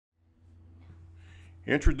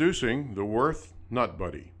Introducing the Wurth Nut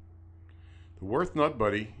Buddy. The Wurth Nut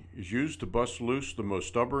Buddy is used to bust loose the most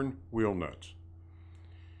stubborn wheel nuts.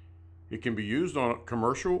 It can be used on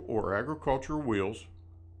commercial or agricultural wheels.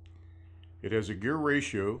 It has a gear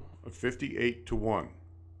ratio of 58:1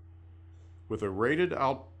 with a rated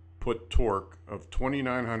output torque of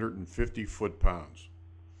 2,950 foot-pounds.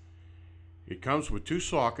 It comes with two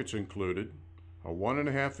sockets included, a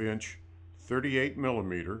 1.5 inch 38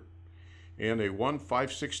 millimeter and a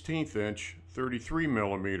 1/5/16 inch 33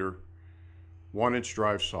 millimeter 1-inch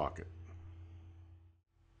drive socket.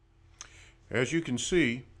 As you can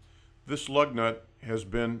see, this lug nut has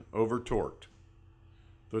been over-torqued.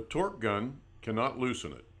 The torque gun cannot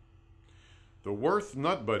loosen it. The Wurth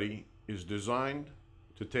Nut Buddy is designed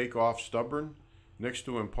to take off stubborn, next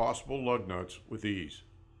to impossible lug nuts with ease.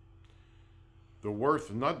 The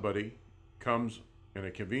Wurth Nut Buddy comes in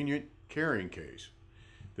a convenient carrying case.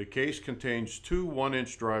 The case contains two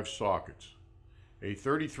 1-inch drive sockets, a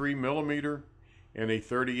 33 millimeter and a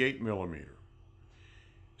 38 millimeter.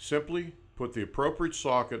 Simply put the appropriate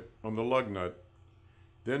socket on the lug nut,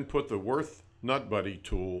 then put the Wurth Nut Buddy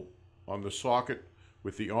tool on the socket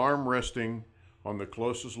with the arm resting on the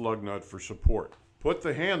closest lug nut for support. Put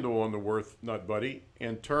the handle on the Wurth Nut Buddy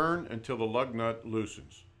and turn until the lug nut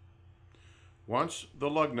loosens. Once the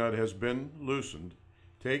lug nut has been loosened,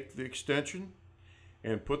 take the extension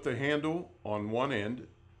and put the handle on one end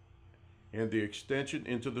and the extension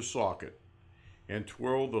into the socket and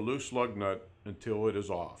twirl the loose lug nut until it is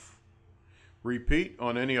off. Repeat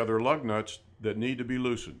on any other lug nuts that need to be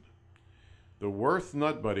loosened. The Wurth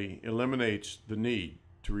Nut Buddy eliminates the need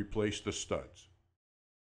to replace the studs.